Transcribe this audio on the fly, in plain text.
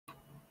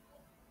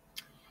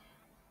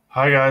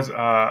Hi guys,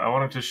 I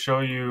wanted to show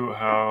you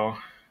how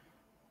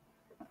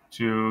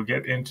to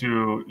get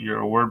into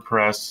your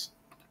WordPress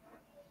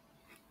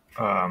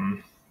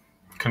um,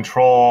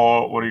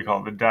 control, what do you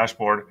call it, the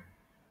dashboard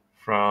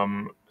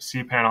from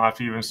cPanel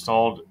after you've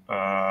installed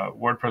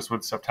WordPress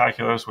with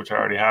Softaculous, which I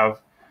already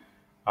have.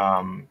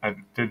 I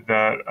did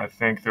that. I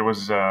think there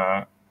used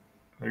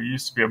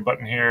to be a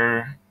button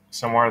here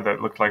somewhere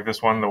that looked like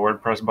this one, the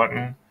WordPress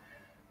button,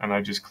 and I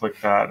just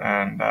clicked that,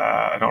 and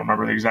I don't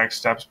remember the exact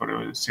steps, but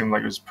it seemed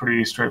like it was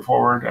pretty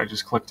straightforward. I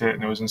just clicked it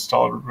and it was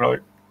installed really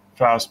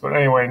fast. But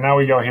anyway, now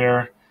we go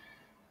here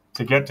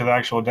to get to the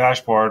actual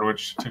dashboard,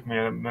 which took me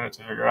a minute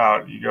to figure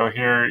out. You go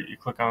here, you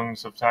click on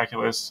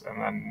Softaculous,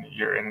 and then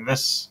you're in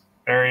this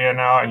area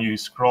now, and you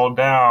scroll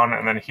down,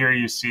 and then here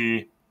you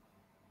see,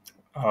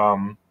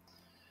 I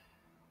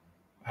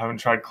haven't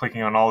tried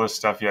clicking on all this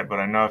stuff yet, but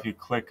I know if you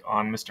click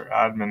on Mr.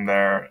 Admin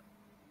there,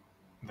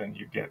 then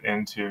you get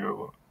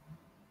into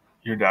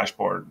your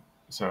dashboard.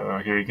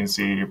 So here you can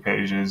see your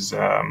pages,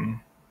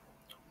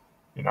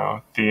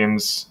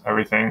 themes,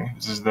 everything.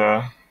 This is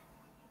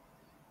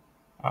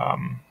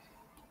um,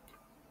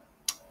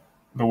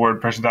 the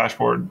WordPress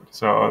dashboard.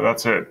 So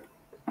that's it.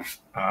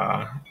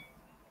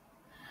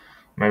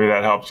 Maybe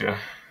that helped you.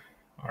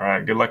 All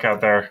right, good luck out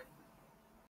there.